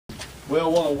Well, I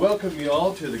want to welcome you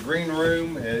all to the Green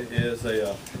Room. It is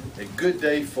a good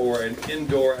day for an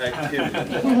indoor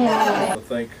activity. I want to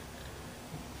thank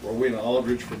Rowena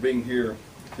Aldridge for being here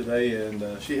today,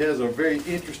 and she has a very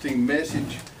interesting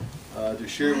message to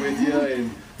share with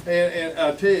you. And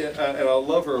I'll tell you, and I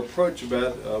love her approach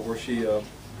about where she,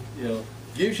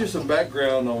 gives you some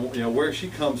background on where she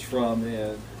comes from,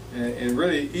 and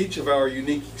really each of our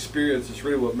unique experiences is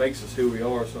really what makes us who we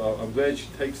are. So I'm glad she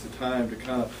takes the time to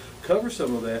kind of cover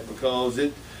some of that, because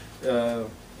it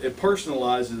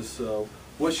personalizes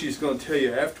what she's going to tell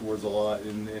you afterwards a lot,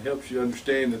 and it helps you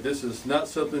understand that this is not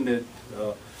something that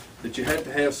that you have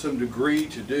to have some degree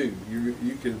to do.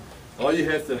 You can, all you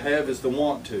have to have is the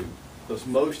want to, because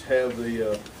most have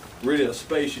the really a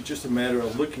space. It's just a matter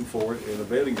of looking for it and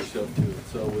availing yourself to it.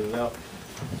 So without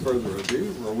further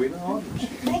ado, Rowena Aldridge.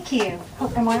 Thank you.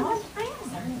 Oh, am I on?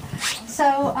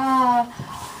 So,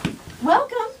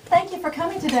 welcome. Thank you for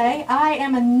coming today. I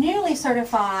am a newly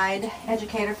certified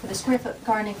educator for the SquareFoot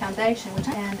Gardening Foundation,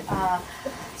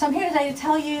 so I'm here today to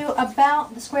tell you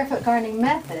about the SquareFoot gardening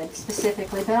method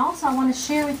specifically, but also I want to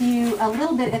share with you a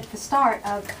little bit at the start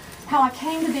of how I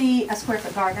came to be a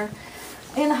SquareFoot gardener,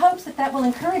 in the hopes that that will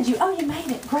encourage you. Oh, you made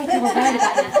it. Great. You were great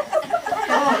about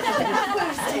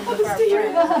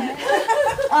it.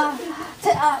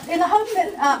 In the hopes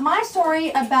that my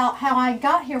story about how I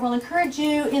got here will encourage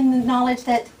you in the knowledge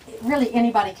that really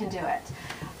anybody can do it.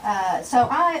 So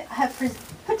I have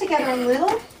put together a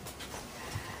little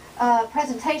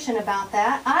presentation about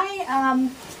that. I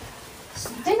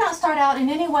did not start out in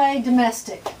any way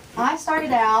domestic. I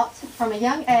started out from a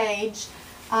young age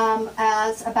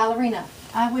as a ballerina.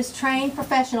 I was trained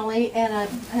professionally in a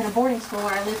boarding school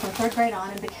where I lived from 3rd grade on,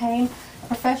 and became a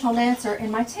professional dancer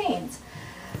in my teens.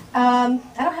 I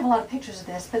don't have a lot of pictures of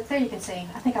this, but there you can see.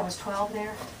 I think I was 12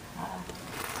 there.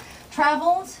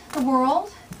 Traveled the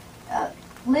world,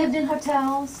 lived in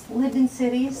hotels, lived in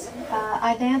cities.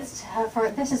 I danced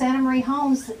this is Anna Marie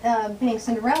Holmes being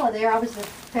Cinderella there. I was the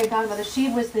fairy godmother. She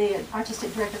was the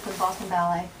artistic director for the Boston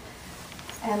Ballet.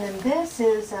 And then this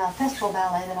is a festival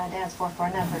ballet that I danced for a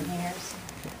number of years.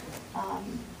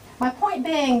 My point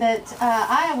being that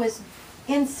I was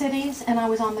in cities and I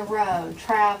was on the road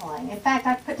traveling. In fact,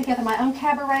 I put together my own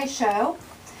cabaret show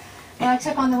that I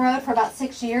took on the road for about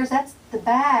 6 years. That's the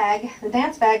bag, the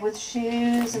dance bag with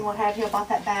shoes and what have you. I bought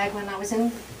that bag when I was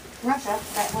in Russia,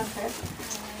 that one trip.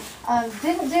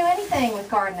 Didn't do anything with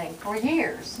gardening for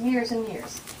years and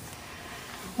years.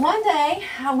 One day,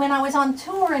 when I was on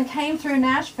tour and came through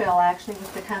Nashville, actually,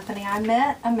 with the company, I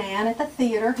met a man at the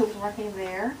theater who was working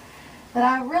there that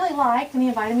I really liked, and he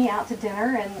invited me out to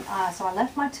dinner, and so I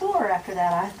left my tour after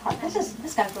that. I thought, this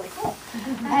guy's really cool.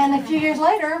 And a few years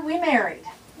later, we married.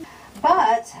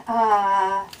 But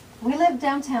we lived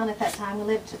downtown at that time. We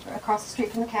lived across the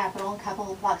street from the Capitol, a couple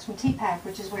of blocks from T-Pack,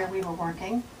 which is where we were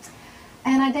working.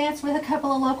 And I danced with a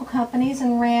couple of local companies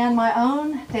and ran my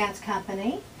own dance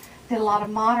company. Did a lot of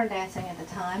modern dancing at the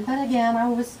time, but again, I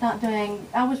was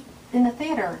in the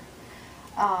theater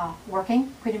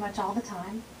working pretty much all the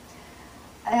time.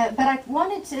 But I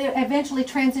wanted to eventually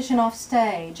transition off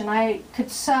stage, and I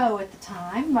could sew at the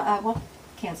time. Well,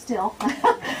 can't still.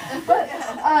 But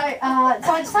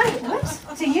so I decided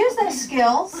to use those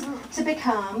skills to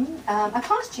become a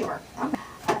costumer.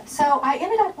 So I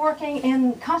ended up working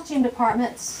in costume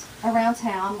departments around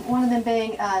town, one of them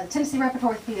being Tennessee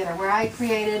Repertory Theater, where I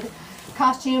created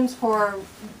costumes for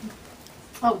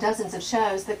dozens of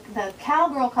shows. The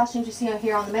cowgirl costumes you see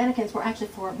here on the mannequins were actually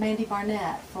for Mandy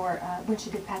Barnett for when she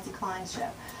did Patsy Cline's show.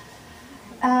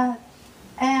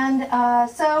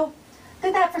 So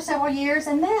did that for several years,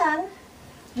 and then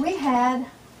we had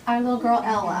our little girl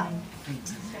Ella.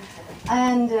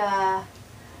 And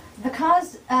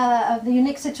because of the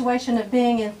unique situation of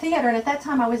being in theater, and at that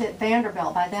time I was at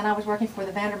Vanderbilt. By then I was working for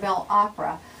the Vanderbilt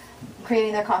Opera,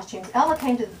 creating their costumes. Ella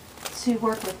came to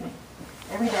work with me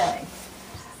every day.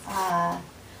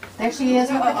 There she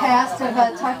is with the cast of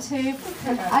Tartuffe.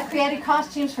 I created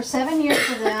costumes for 7 years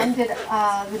for them, did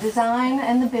the design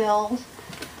and the build.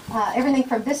 Everything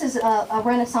from, this is a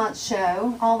Renaissance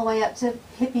show, all the way up to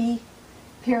hippie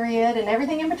period and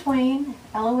everything in between.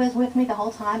 Ella was with me the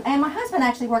whole time. And my husband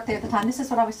actually worked there at the time. This is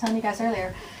what I was telling you guys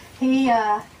earlier. He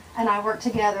and I worked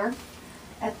together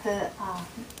at the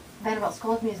Vanderbilt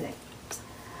School of Music.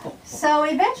 So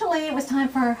eventually it was time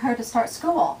for her to start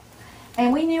school.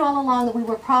 And we knew all along that we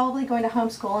were probably going to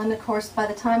homeschool, and of course by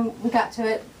the time we got to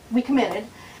it, we committed.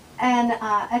 And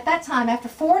at that time, after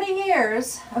 40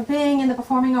 years of being in the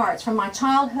performing arts, from my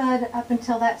childhood up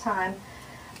until that time,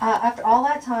 after all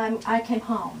that time, I came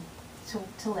home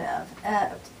to live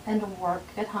and to work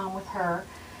at home with her.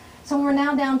 So we're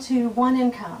now down to one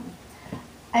income.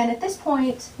 And at this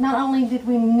point, not only did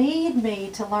we need me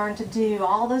to learn to do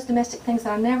all those domestic things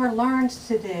that I never learned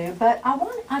to do, but I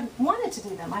wanted to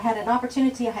do them. I had an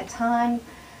opportunity, I had time,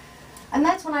 and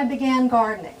that's when I began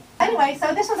gardening. Anyway,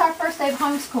 so this was our first day of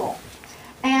homeschool.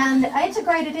 And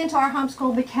integrated into our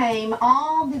homeschool became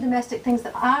all the domestic things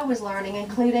that I was learning,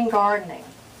 including gardening.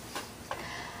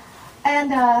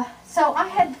 And so I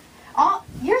had,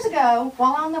 years ago,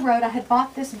 while on the road, I had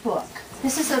bought this book.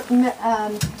 This is a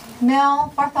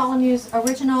Mel Bartholomew's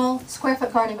original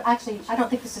SquareFoot gardening. Actually, I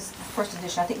don't think this is the first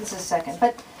edition. I think this is the second.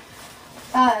 But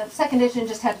second edition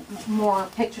just had more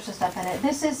pictures and stuff in it.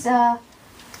 This is a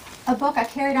book I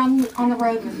carried on the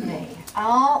road with me,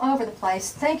 all over the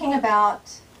place, thinking about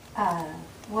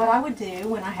what I would do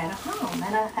when I had a home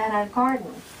and a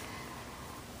garden.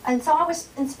 And so I was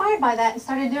inspired by that and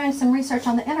started doing some research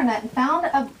on the internet and found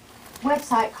a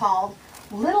website called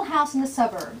Little House in the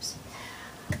Suburbs,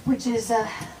 which is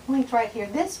linked right here.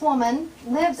 This woman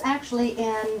lives actually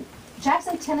in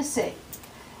Jackson, Tennessee,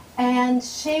 and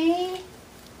so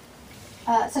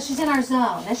she's in our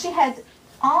zone, and she had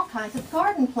all kinds of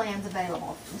garden plans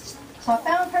available. So I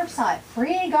found her site,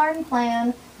 free garden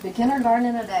plan, beginner garden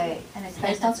in a day, and it's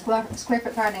based on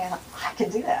SquareFoot gardening. And I could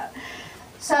do that.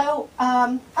 So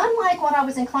unlike what I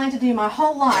was inclined to do my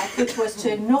whole life, which was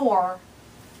to ignore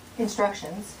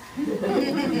instructions,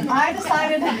 I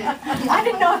decided I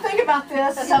didn't know a thing about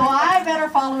this, so I better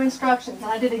follow instructions.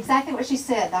 And I did exactly what she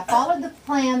said. I followed the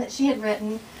plan that she had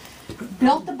written,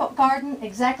 built the garden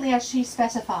exactly as she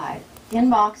specified, in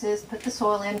boxes, put the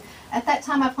soil in. At that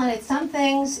time I planted some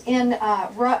things in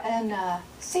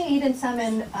seed and some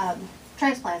in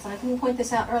transplants. And I didn't point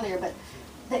this out earlier, but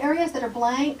the areas that are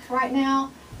blank right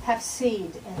now have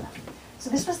seed in them. So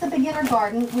this was the beginner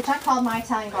garden, which I called my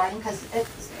Italian garden because it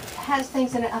has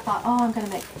things in it. I thought, oh, I'm going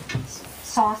to make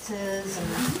sauces and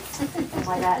things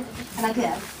like that. And I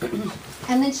did.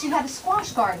 And then she had a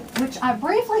squash garden, which I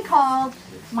briefly called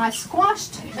my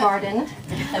squashed garden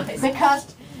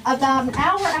because about an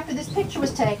hour after this picture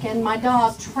was taken, my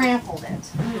dog trampled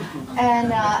it.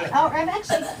 And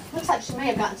actually, looks like she may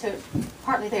have gotten to it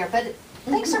partly there, but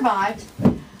things survived.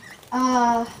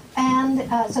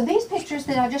 So these pictures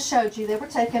that I just showed you, they were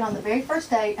taken on the very first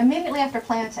day, immediately after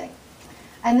planting.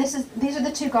 And these are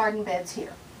the two garden beds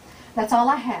here. That's all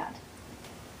I had.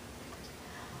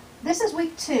 This is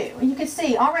week 2. And you can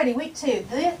see already week 2,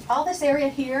 all this area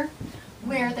here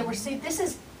where there were seed, this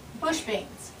is bush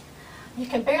beans. You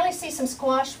can barely see some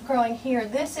squash growing here.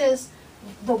 This is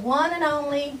the one and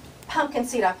only pumpkin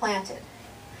seed I planted.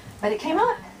 But it came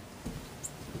up.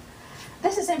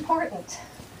 This is important.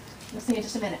 Let's see in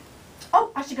just a minute.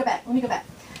 Oh, I should go back. Let me go back.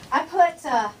 I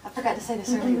forgot to say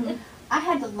this earlier. I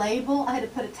had to label, I had to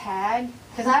put a tag,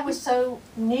 because I was so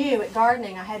new at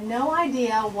gardening, I had no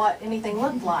idea what anything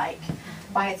looked like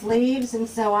by its leaves, and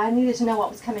so I needed to know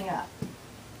what was coming up.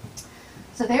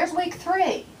 So there's week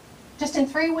 3. Just in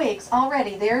 3 weeks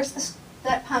already, there's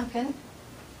that pumpkin,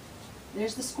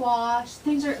 there's the squash,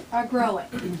 things are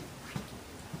growing.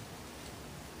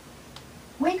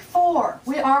 Week 4,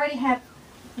 we already have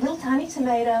little tiny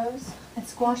tomatoes and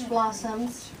squash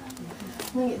blossoms.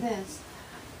 Look at this.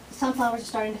 Sunflowers are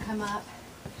starting to come up.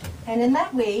 And in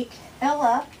that week,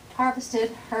 Ella harvested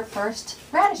her first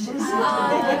radishes.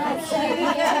 That's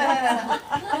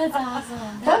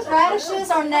awesome. Those radishes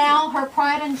are now her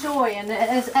pride and joy.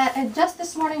 And just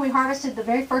this morning we harvested the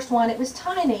very first one. It was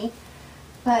tiny,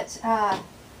 but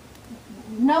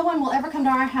no one will ever come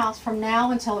to our house from now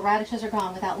until the radishes are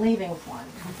gone without leaving with one.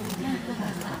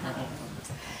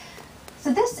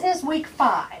 So this is week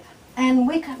 5. And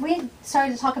we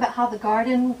started to talk about how the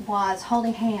garden was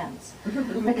holding hands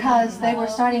because they were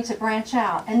starting to branch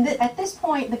out. And at this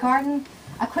point, the garden,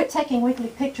 I quit taking weekly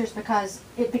pictures because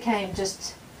it became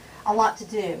just a lot to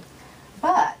do.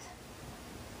 But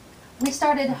we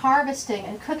started harvesting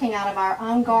and cooking out of our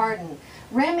own garden.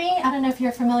 Remy, I don't know if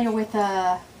you're familiar with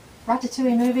the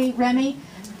Ratatouille movie, Remy.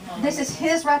 This is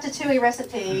his ratatouille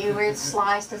recipe where it's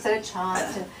sliced instead of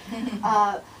chopped and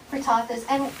frittatas.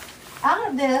 And out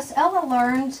of this, Ella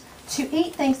learned to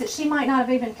eat things that she might not have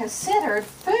even considered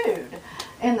food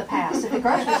in the past at the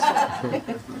grocery store.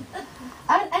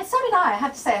 And so did I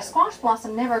have to say. A squash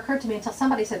blossom never occurred to me until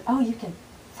somebody said, oh, you can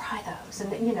fry those.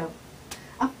 And, you know,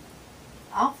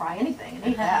 I'll fry anything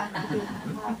and eat that.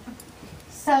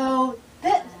 So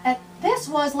this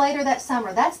was later that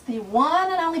summer. That's the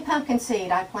one and only pumpkin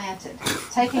seed I planted,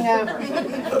 taking over.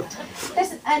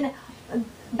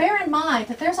 Bear in mind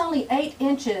that there's only 8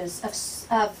 inches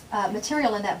of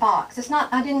material in that box. It's not,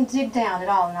 I didn't dig down at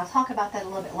all, and I'll talk about that a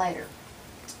little bit later.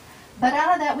 But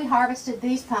out of that we harvested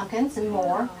these pumpkins and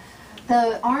more.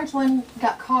 The orange one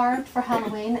got carved for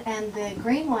Halloween, and the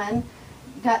green one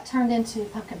got turned into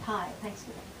pumpkin pie at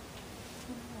Thanksgiving.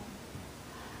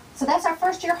 So that's our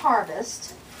first year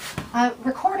harvest. I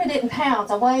recorded it in pounds.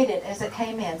 I weighed it as it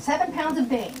came in. 7 pounds of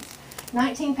beans,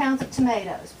 19 pounds of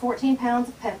tomatoes, 14 pounds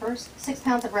of peppers, 6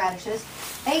 pounds of radishes,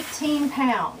 18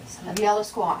 pounds of yellow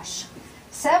squash,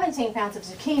 17 pounds of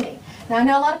zucchini. Now I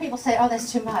know a lot of people say, oh,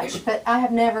 that's too much, but I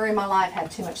have never in my life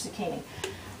had too much zucchini.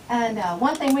 And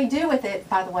one thing we do with it,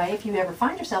 by the way, if you ever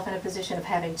find yourself in a position of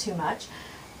having too much,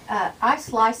 I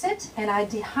slice it and I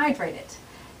dehydrate it.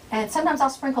 And sometimes I'll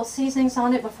sprinkle seasonings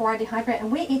on it before I dehydrate, and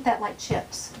we eat that like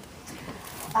chips.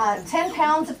 10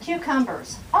 pounds of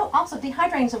cucumbers. Oh, also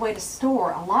dehydrating is a way to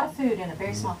store a lot of food in a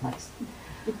very small place.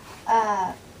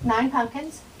 9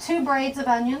 pumpkins, 2 braids of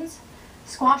onions,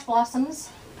 squash blossoms,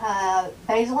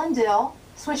 basil and dill,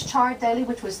 Swiss chard daily,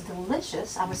 which was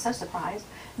delicious. I was so surprised.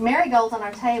 Marigolds on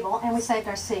our table, and we saved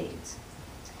our seeds.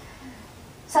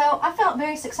 So I felt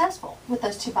very successful with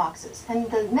those 2 boxes.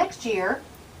 And the next year,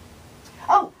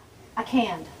 oh, I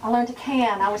canned. I learned to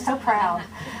can. I was so proud.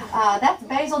 That's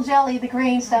basil jelly, the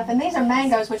green stuff, and these are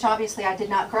mangoes, which obviously I did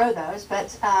not grow those,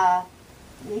 but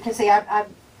you can see I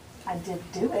did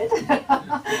do it.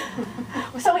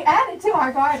 So we added to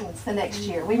our gardens the next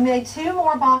year. We made 2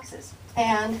 more boxes,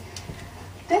 and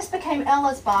this became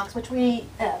Ella's box, which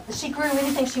she grew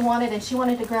anything she wanted, and she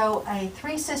wanted to grow a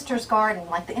 3 sisters garden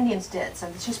like the Indians did,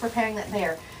 so she's preparing that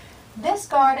there. This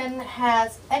garden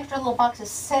has extra little boxes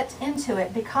set into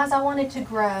it because I wanted to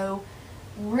grow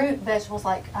root vegetables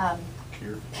like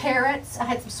carrots. I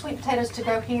had some sweet potatoes to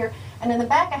grow here, and in the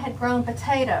back I had grown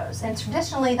potatoes, and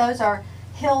traditionally those are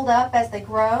hilled up as they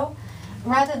grow.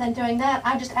 Rather than doing that,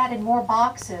 I just added more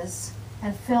boxes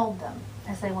and filled them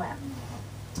as they went.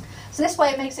 So this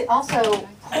way it makes it also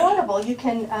portable. You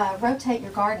can rotate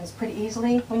your gardens pretty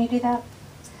easily when you do that.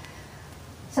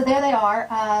 So there they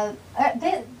are.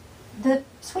 The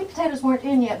sweet potatoes weren't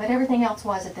in yet, but everything else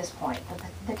was at this point.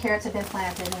 The carrots had been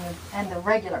planted and the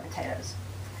regular potatoes.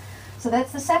 So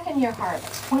that's the second year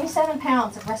harvest. 27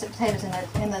 pounds of russet potatoes in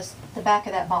the back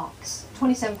of that box.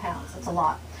 27 pounds, that's a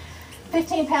lot.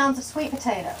 15 pounds of sweet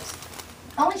potatoes.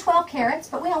 Only 12 carrots,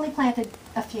 but we only planted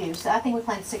a few, so I think we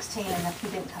planted 16 and a few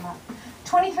didn't come up.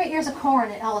 23 ears of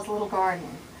corn in Ella's little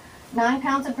garden. 9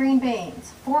 pounds of green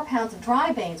beans. 4 pounds of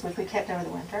dry beans, which we kept over the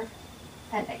winter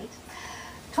and ate.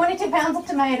 22 pounds of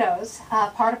tomatoes,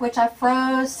 part of which I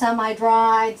froze, some I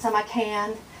dried, some I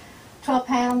canned. 12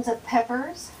 pounds of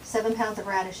peppers, 7 pounds of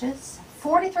radishes,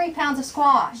 43 pounds of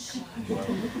squash.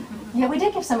 Yeah, we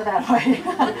did give some of that away.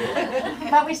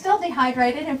 But we still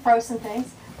dehydrated and froze some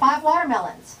things. 5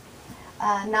 watermelons,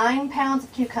 9 pounds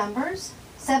of cucumbers,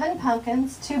 7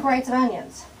 pumpkins, 2 braids of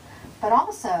onions. But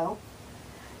also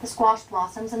the squash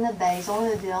blossoms and the basil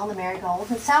and the dill and the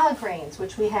marigolds and salad greens,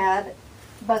 which we had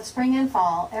both spring and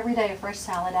fall, every day a fresh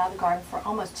salad out of the garden for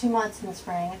almost 2 months in the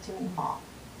spring and 2 in the fall.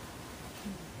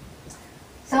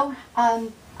 So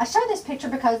I showed this picture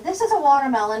because this is a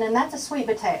watermelon and that's a sweet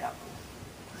potato.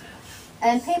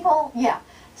 And people, yeah,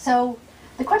 so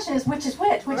the question is which is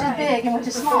which is big and which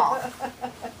is small.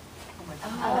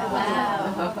 Oh,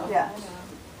 wow. Yeah.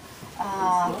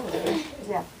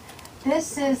 Yeah.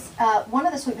 This is one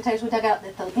of the sweet potatoes we dug out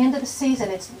at the end of the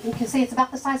season. You can see it's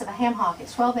about the size of a ham hock.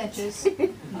 It's 12 inches.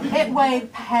 It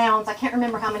weighed pounds. I can't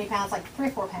remember how many pounds, like 3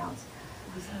 or 4 pounds.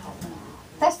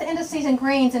 That's the end of season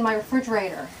greens in my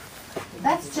refrigerator. We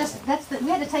had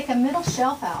to take a middle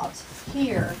shelf out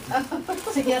here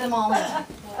to get them all in. Wow.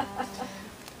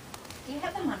 Do you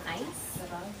have them on ice?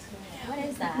 What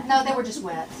is that? No, they were just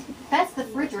wet. That's the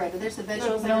refrigerator. There's the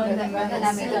vegetables. And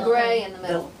the gray in the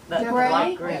middle. The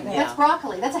gray? That's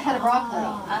broccoli. That's a head of broccoli.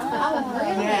 Oh,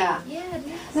 really? Yeah. Yeah.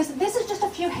 This is just a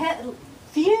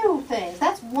few things.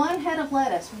 That's 1 head of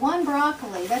lettuce, 1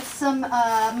 broccoli. That's some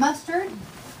mustard.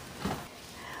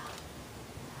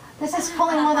 This is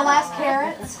pulling one of the last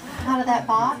carrots out of that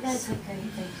box. That's a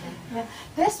great picture. Yeah.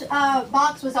 This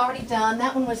box was already done.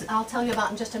 That one was, I'll tell you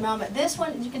about in just a moment. This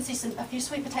one, you can see a few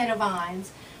sweet potato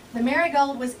vines. The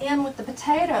marigold was in with the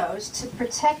potatoes to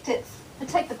protect the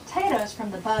potatoes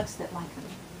from the bugs that like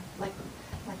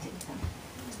to eat them.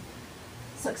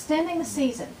 So extending the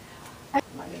season. I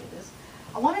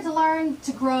wanted to learn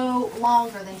to grow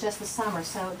longer than just the summer.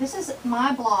 So this is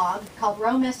my blog called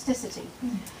Romesticity.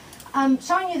 I'm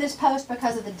showing you this post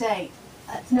because of the date.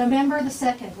 It's November the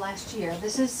 2nd last year.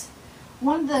 This is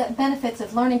one of the benefits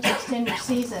of learning to extend your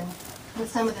season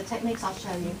with some of the techniques I'll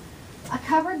show you. I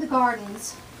covered the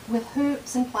gardens with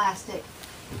hoops and plastic,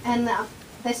 and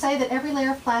they say that every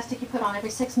layer of plastic you put on, every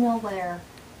 6 mil layer,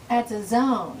 adds a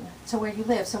zone to where you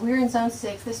live. So we're in zone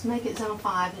 6, this make it zone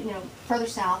 5, you know, further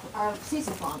south, our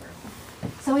season's longer.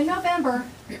 So in November,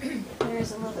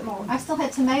 there's a little bit more. I still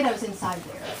had tomatoes inside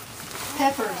there.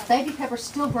 Peppers, baby peppers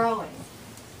still growing.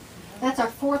 That's our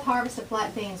 4th harvest of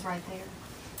black beans right there.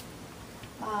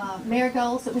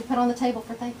 Marigolds that we put on the table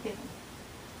for Thanksgiving.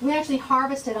 We actually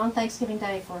harvested on Thanksgiving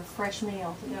Day for a fresh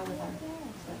meal to go with our,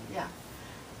 so, yeah.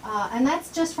 And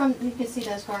that's just from, you can see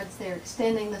those gardens there,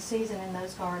 extending the season in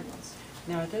those gardens.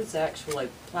 Now, are those actually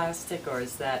plastic, or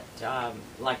is that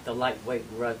like the lightweight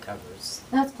rug covers?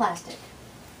 That's plastic.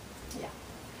 Yeah.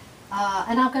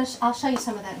 And I'll show you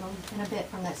some of that in a bit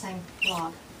from that same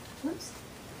blog. Oops.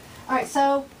 All right,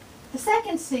 so the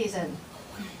second season,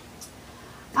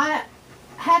 I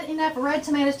had enough red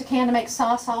tomatoes to can to make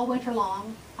sauce all winter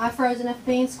long. I froze enough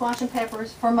beans, squash, and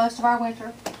peppers for most of our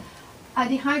winter. I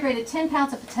dehydrated 10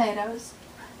 pounds of potatoes,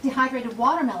 dehydrated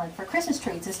watermelon for Christmas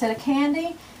treats. Instead of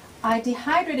candy, I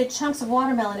dehydrated chunks of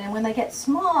watermelon, and when they get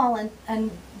small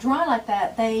and dry like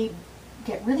that, they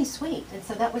get really sweet. And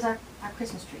so that was our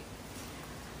Christmas treat.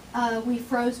 We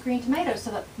froze green tomatoes so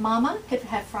that Mama could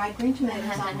have fried green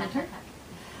tomatoes all winter.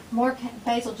 More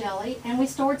basil jelly, and we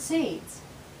stored seeds.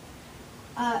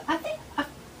 I think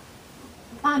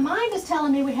my mind is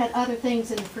telling me we had other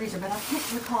things in the freezer, but I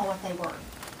can't recall what they were.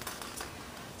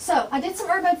 So I did some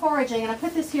urban foraging, and I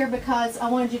put this here because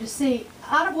I wanted you to see,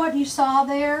 out of what you saw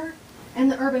there in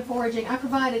the urban foraging, I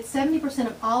provided 70%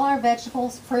 of all our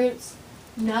vegetables, fruits,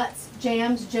 nuts,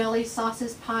 jams, jellies,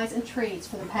 sauces, pies, and treats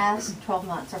for the past 12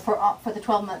 months, or for the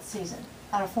 12-month season,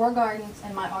 out of 4 gardens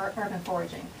and my urban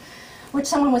foraging, which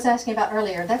someone was asking about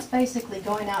earlier. That's basically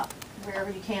going out wherever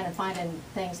you can and finding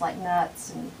things like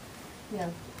nuts and, you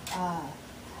know,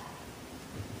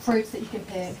 fruits that you can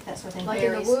pick, that sort of thing. Like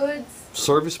berries. in the woods?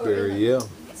 Serviceberry, yeah.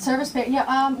 Serviceberry,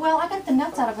 yeah. Well, I got the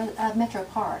nuts out of a Metro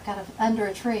Park, out of under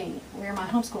a tree where my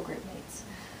homeschool group meets.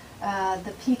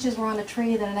 The peaches were on a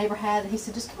tree that a neighbor had, and he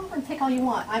said, just come over and pick all you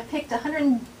want. I picked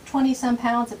 120 some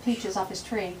pounds of peaches off his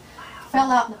tree. Fell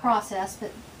out in the process,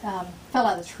 but fell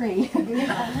out of the tree.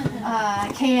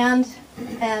 Canned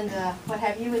and what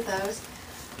have you with those.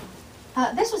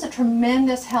 This was a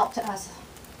tremendous help to us,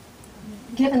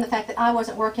 given the fact that I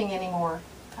wasn't working anymore.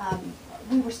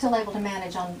 We were still able to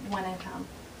manage on one income.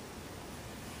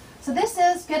 So this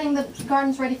is getting the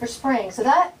gardens ready for spring. So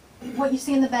that, what you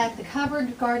see in the back, the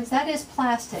covered gardens, that is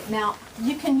plastic. Now,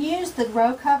 you can use the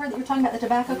row cover that you're talking about, the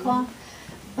tobacco cloth,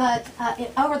 but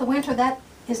over the winter, that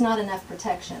is not enough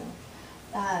protection.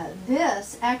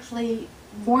 This actually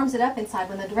warms it up inside.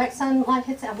 When the direct sunlight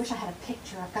hits it, I wish I had a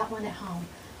picture. I've got one at home.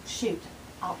 Shoot.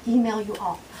 I'll email you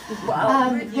all.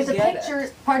 Wow, There's a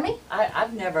picture. Pardon me?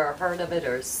 I've never heard of it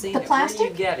or seen The it. plastic? Where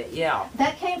do you get it? Yeah.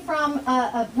 That came from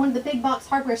one of the big box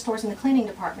hardware stores in the cleaning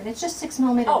department. It's just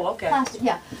 6mm plastic.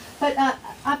 Yeah, but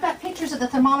I've got pictures of the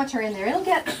thermometer in there. It'll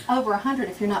get over 100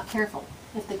 if you're not careful,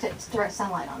 if there's direct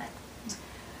sunlight on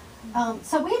it.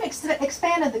 So we've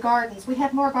expanded the gardens. We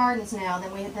have more gardens now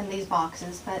than these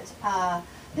boxes. But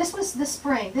this was this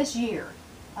spring, this year.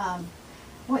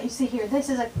 What you see here, this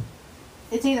is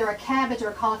it's either a cabbage or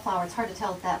a cauliflower. It's hard to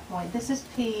tell at that point. This is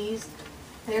peas.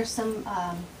 There's some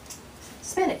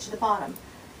spinach at the bottom.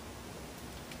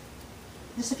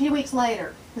 Just a few weeks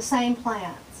later, the same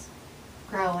plants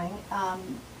growing.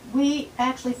 We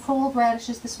actually pulled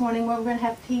radishes this morning. We're going to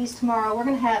have peas tomorrow. We're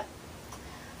going to have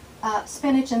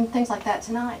spinach and things like that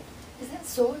tonight. Is that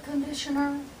soil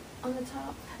conditioner on the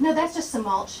top? No, that's just some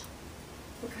mulch.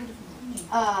 What kind of mulch?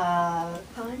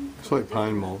 Pine? It's like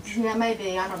pine mulch. Yeah,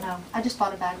 maybe. I don't know. I just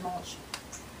bought a bag of mulch.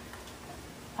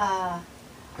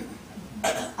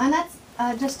 And that's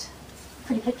just a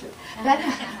pretty picture. But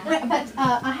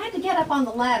I had to get up on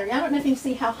the ladder. I don't know if you can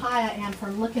see how high I am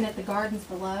from looking at the gardens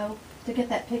below to get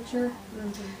that picture.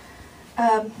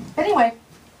 But anyway,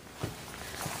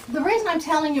 the reason I'm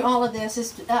telling you all of this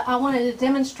is I wanted to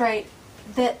demonstrate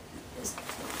that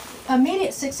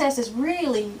immediate success is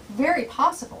really very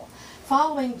possible,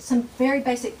 following some very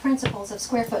basic principles of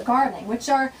square-foot gardening, which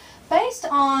are based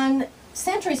on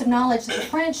centuries of knowledge that the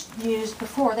French used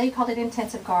before. They called it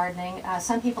intensive gardening.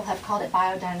 Some people have called it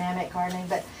biodynamic gardening,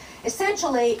 but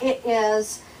essentially it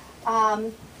is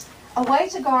a way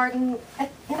to garden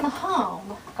in the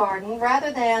home garden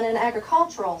rather than an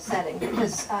agricultural setting,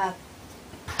 because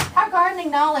our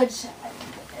gardening knowledge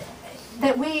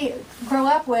that we grow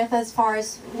up with, as far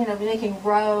as, you know, making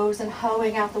rows and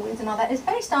hoeing out the weeds and all that, is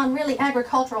based on really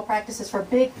agricultural practices for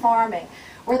big farming,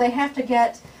 where they have to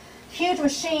get huge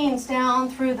machines down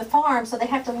through the farm, so they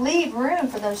have to leave room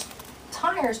for those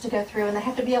tires to go through, and they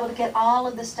have to be able to get all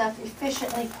of the stuff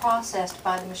efficiently processed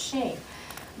by the machine.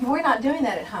 We're not doing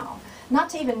that at home. Not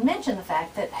to even mention the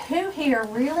fact that who here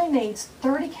really needs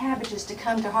 30 cabbages to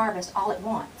come to harvest all at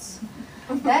once?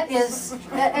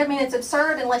 I mean, it's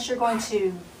absurd unless you're going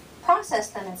to process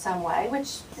them in some way,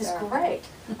 which is great.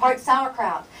 Or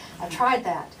sauerkraut. I've tried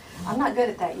that. I'm not good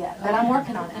at that yet, but I'm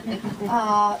working on it.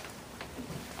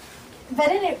 But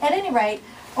at any rate,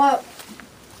 well,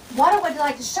 what I would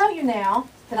like to show you now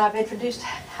that I've introduced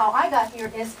how I got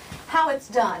here is how it's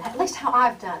done, at least how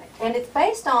I've done it. And it's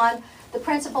based on the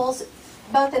principles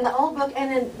both in the old book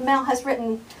and in Mel has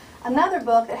written another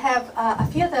book that have a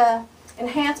few of the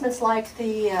enhancements like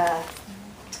the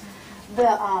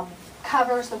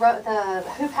covers, the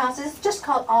hoop houses, just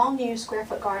called All New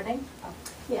SquareFoot Gardening.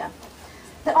 Yeah.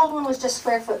 The old one was just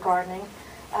SquareFoot Gardening.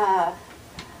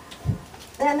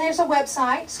 Then there's a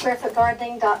website,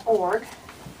 squarefootgardening.org.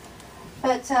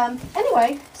 But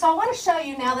anyway, so I want to show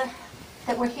you now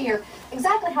that we're here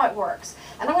exactly how it works.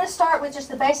 And I'm going to start with just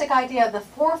the basic idea of the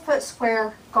 4-foot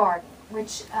square garden,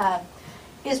 which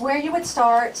is where you would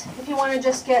start if you want to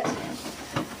just get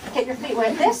your feet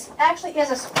wet. This actually is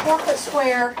a 4-foot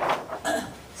square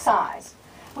size,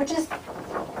 which is,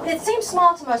 it seems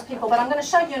small to most people, but I'm going to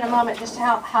show you in a moment just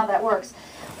how that works.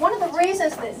 One of the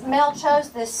reasons that Mel chose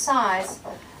this size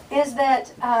is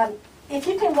that if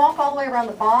you can walk all the way around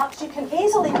the box, you can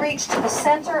easily reach to the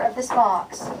center of this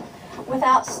box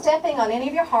without stepping on any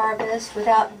of your harvest,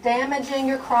 without damaging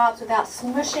your crops, without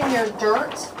smushing your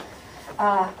dirt,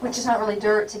 which is not really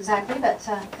dirt exactly, but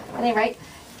at any rate,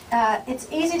 it's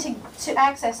easy to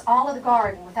access all of the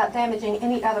garden without damaging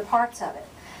any other parts of it.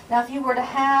 Now, if you were to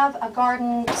have a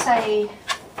garden, say,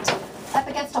 up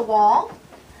against a wall,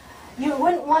 you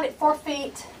wouldn't want it 4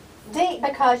 feet deep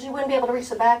because you wouldn't be able to reach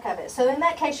the back of it. So in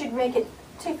that case, you'd make it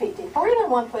 2 feet deep, or even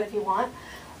 1 foot if you want.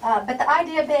 But the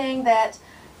idea being that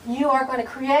you are going to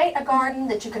create a garden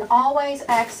that you can always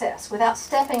access without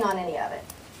stepping on any of it.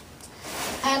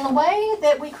 And the way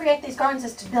that we create these gardens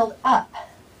is to build up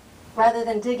rather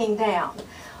than digging down.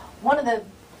 One of the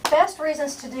best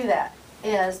reasons to do that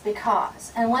is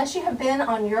because unless you have been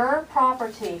on your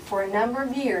property for a number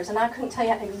of years, and I couldn't tell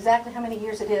you exactly how many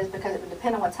years it is because it would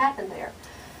depend on what's happened there,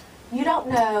 you don't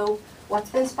know what's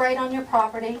been sprayed on your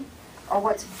property or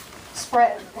what's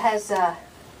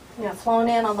flown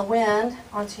in on the wind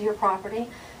onto your property.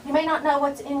 You may not know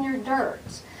what's in your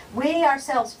dirt. We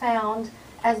ourselves found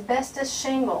asbestos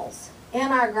shingles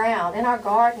in our ground, in our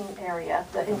garden area,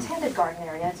 the intended garden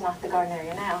area, it's not the garden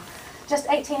area now, just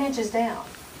 18 inches down.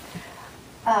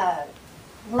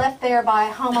 Left there by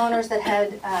homeowners that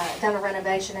had done a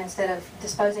renovation. Instead of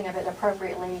disposing of it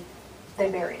appropriately, they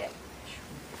buried it.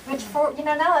 Which,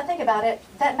 now that I think about it,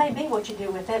 that may be what you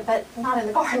do with it, but not in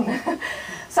the garden.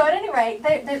 So at any rate,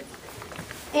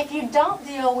 if you don't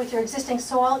deal with your existing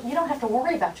soil, you don't have to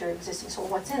worry about your existing soil,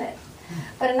 what's in it.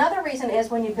 But another reason is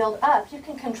when you build up, you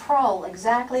can control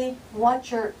exactly what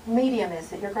your medium is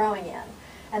that you're growing in.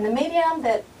 And the medium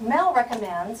that Mel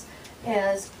recommends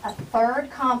is a third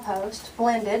compost,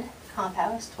 blended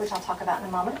compost, which I'll talk about in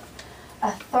a moment,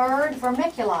 a third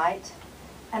vermiculite,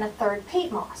 and a third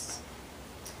peat moss.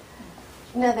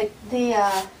 Now the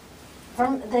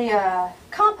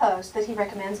compost that he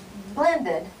recommends,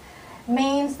 blended,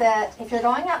 means that if you're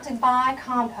going out to buy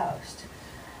compost,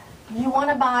 you want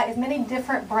to buy as many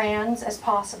different brands as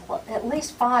possible, at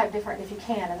least 5 different if you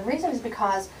can. And the reason is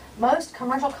because most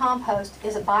commercial compost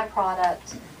is a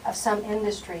byproduct of some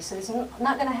industry, so it's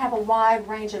not going to have a wide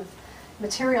range of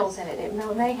materials in it. It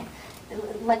may,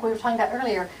 like we were talking about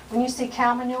earlier, when you see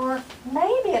cow manure,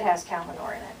 maybe it has cow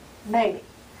manure in it, maybe.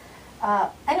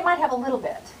 And it might have a little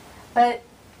bit. But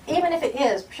even if it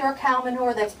is pure cow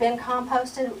manure that's been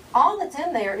composted, all that's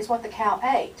in there is what the cow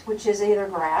ate, which is either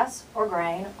grass or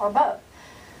grain or both.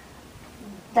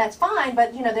 That's fine,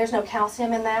 but there's no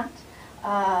calcium in that.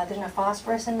 There's no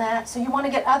phosphorus in that. So you want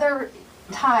to get other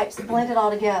types blended all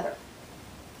together.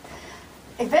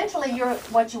 Eventually,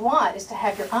 what you want is to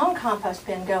have your own compost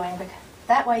bin going. Because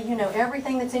that way you know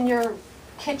everything that's in your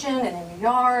kitchen and in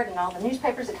your yard and all the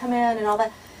newspapers that come in and all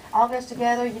that all goes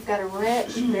together. You've got a rich,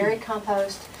 varied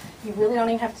compost. You really don't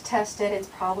even have to test it. It's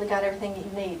probably got everything that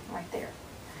you need right there.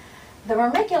 The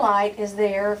vermiculite is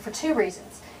there for 2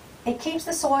 reasons. It keeps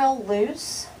the soil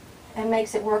loose and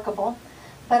makes it workable,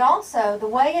 but also the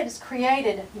way it is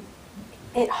created,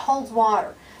 it holds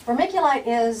water. Vermiculite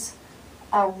is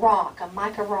a rock, a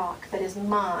mica rock that is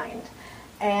mined,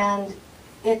 and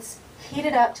it's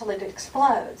heated up till it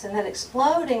explodes, and that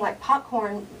exploding like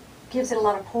popcorn gives it a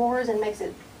lot of pores and makes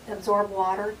it absorb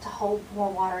water to hold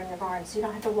more water in your garden, so you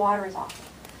don't have to water as often.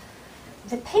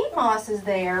 The peat moss is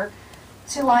there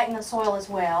to lighten the soil as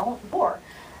well,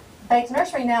 Bates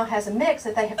Nursery now has a mix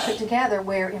that they have put together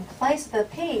where in place of the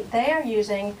peat, they are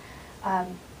using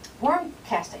worm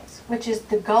castings, which is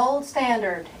the gold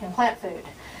standard in plant food.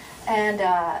 And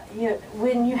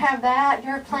when you have that,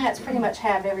 your plants pretty much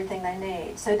have everything they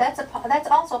need. So that's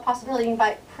also a possibility. You can buy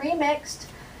it pre-mixed,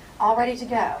 all ready to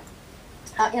go.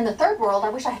 In the third world, I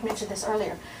wish I had mentioned this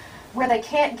earlier, where they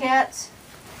can't get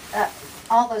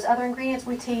all those other ingredients,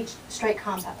 we teach straight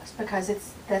compost because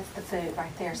that's the food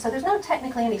right there. So there's no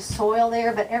technically any soil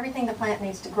there, but everything the plant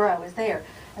needs to grow is there.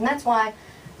 And that's why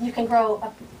you can grow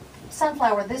a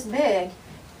sunflower this big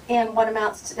in what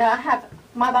amounts to,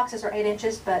 my boxes are 8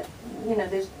 inches, but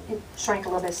it shrank a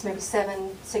little bit. It's maybe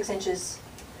 6 inches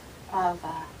of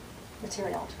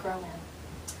material to grow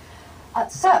in.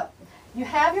 So you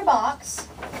have your box,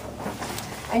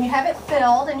 and you have it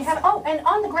filled, and you have, and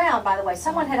on the ground, by the way,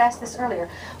 someone had asked this earlier.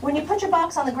 When you put your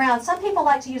box on the ground, some people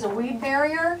like to use a weed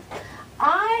barrier.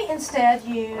 I instead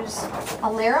use a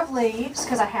layer of leaves,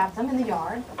 because I have them in the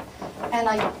yard, and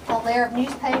a layer of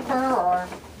newspaper or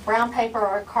brown paper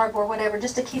or cardboard, whatever,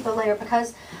 just to keep a layer,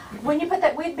 because when you put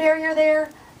that weed barrier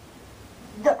there,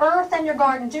 the earth and your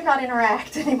garden do not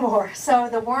interact anymore. So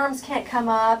the worms can't come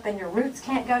up and your roots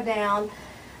can't go down.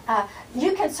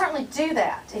 You can certainly do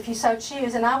that if you so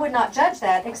choose, and I would not judge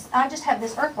that. I just have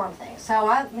this earthworm thing, so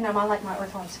I like my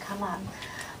earthworms to come up.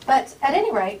 But at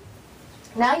any rate,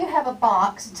 now you have a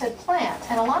box to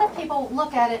plant, and a lot of people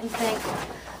look at it and think,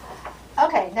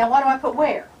 okay, now what do I put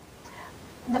where?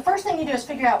 The first thing you do is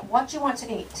figure out what you want to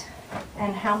eat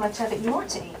and how much of it you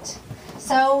want to eat.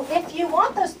 So if you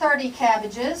want those 30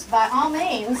 cabbages, by all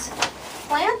means,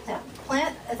 plant them.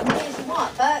 Plant as many as you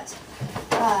want, but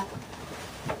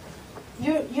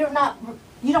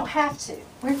you don't have to.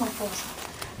 Where's my face?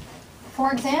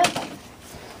 For example,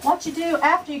 what you do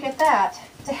after you get that,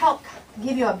 to help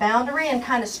give you a boundary and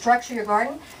kind of structure your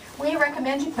garden, we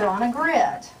recommend you put on a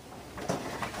grid.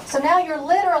 So now you're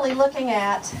literally looking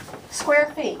at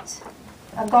square feet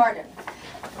of garden.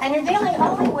 And you're dealing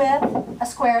only with a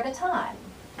square at a time.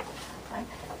 Right?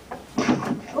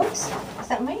 Oops, is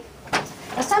that me?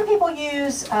 Now some people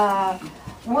use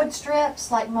wood strips,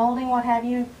 like molding, what have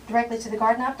you, directly to the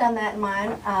garden. I've done that in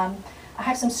mine. I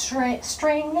have some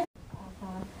string.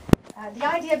 The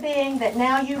idea being that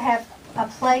now you have a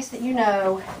place that you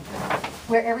know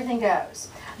where everything goes.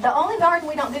 The only garden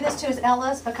we don't do this to is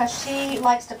Ella's, because she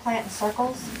likes to plant in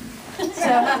circles. So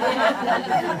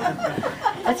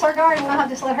it's her garden. We'll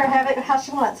just let her have it how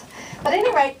she wants. But at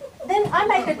any rate, then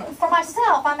for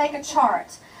myself, I make a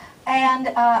chart. And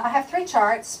I have 3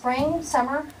 charts: spring,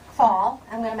 summer, fall.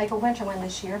 I'm going to make a winter one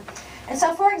this year. And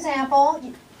so, for example,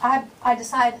 I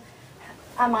decide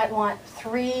I might want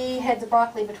 3 heads of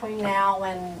broccoli between now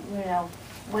and,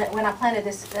 when I planted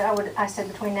this, I said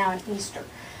between now and Easter.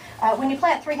 When you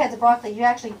plant 3 heads of broccoli, you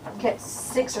actually get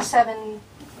 6 or 7,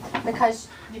 because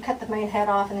you cut the main head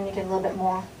off and then you get a little bit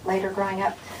more later growing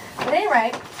up. But at any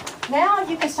rate, now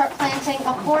you can start planting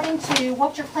according to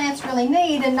what your plants really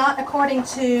need and not according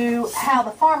to how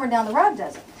the farmer down the road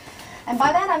does it. And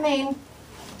by that I mean,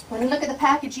 when you look at the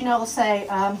package, it'll say,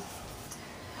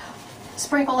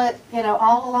 sprinkle it,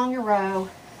 all along your row.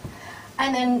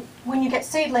 And then when you get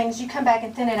seedlings, you come back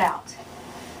and thin it out.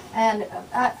 And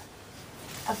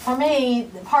for me,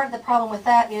 part of the problem with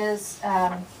that is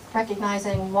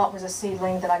recognizing what was a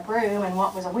seedling that I grew and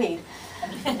what was a weed.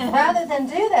 Rather than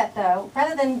do that, though,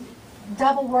 rather than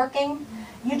double working,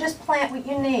 you just plant what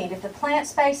you need. If the plant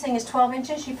spacing is 12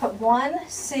 inches, you put 1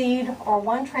 seed or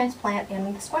 1 transplant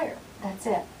in the square. That's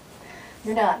it.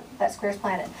 You're done. That square's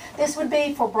planted. This would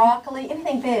be for broccoli,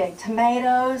 anything big,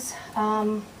 tomatoes,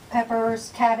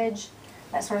 peppers, cabbage,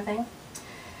 that sort of thing.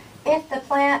 If the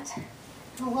plant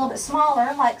is a little bit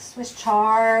smaller, like Swiss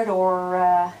chard, or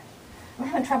I'm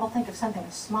having trouble thinking of something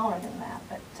smaller than that,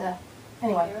 but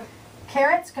anyway,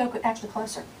 carrots go actually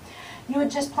closer. You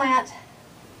would just plant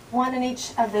 1 in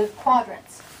each of the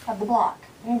quadrants of the block.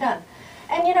 You're done.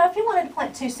 And if you wanted to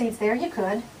plant 2 seeds there, you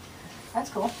could. That's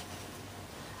cool.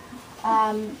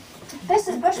 This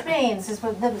is bush beans, is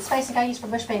the spacing I use for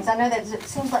bush beans. I know that it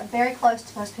seems like very close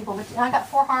to most people, but I got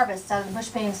 4 harvests out of the bush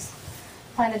beans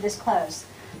planted this close.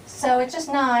 So it's just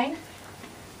 9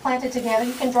 planted together.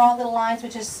 You can draw little lines,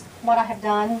 which is what I have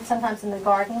done sometimes in the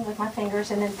garden with my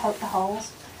fingers, and then poke the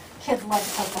holes. Kids love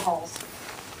to poke the holes.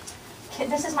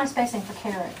 This is my spacing for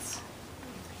carrots.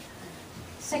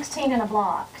 16 in a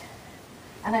block.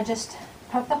 And I just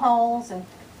poke the holes and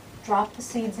drop the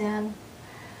seeds in.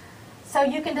 So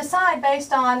you can decide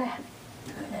based on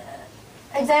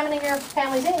examining your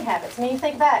family's eating habits. I mean, you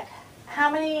think back, how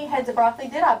many heads of broccoli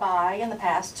did I buy in the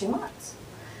past 2 months?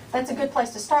 That's a good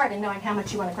place to start in knowing how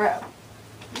much you want to grow.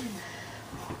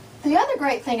 The other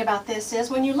great thing about this is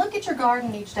when you look at your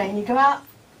garden each day and you go out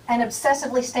and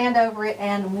obsessively stand over it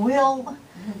and will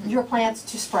your plants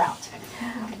to sprout.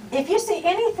 If you see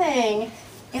anything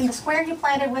in the square you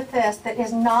planted with this that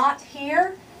is not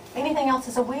here, anything else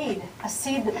is a weed, a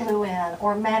seed that blew in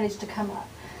or managed to come up.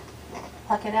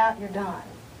 Pluck it out, you're done.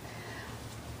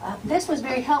 This was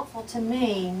very helpful to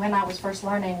me when I was first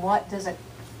learning what does a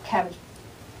cabbage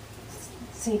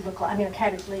seed look like, I mean a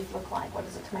cabbage leaf look like, what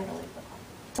does a tomato leaf look like.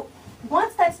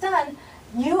 Once that's done,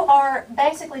 you are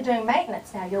basically doing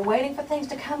maintenance now. You're waiting for things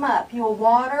to come up. You'll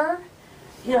water,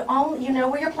 you know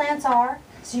where your plants are,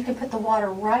 so you can put the water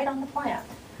right on the plant,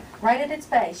 right at its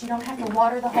base. You don't have to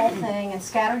water the whole thing and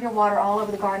scatter your water all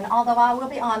over the garden, although I will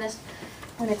be honest,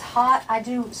 when it's hot, I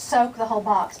do soak the whole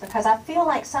box because I feel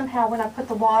like somehow when I put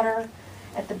the water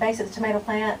at the base of the tomato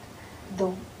plant,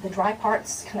 the dry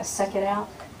parts kind of suck it out.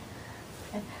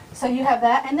 And so you have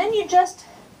that, and then you just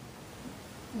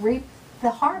reap the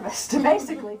harvest,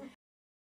 basically.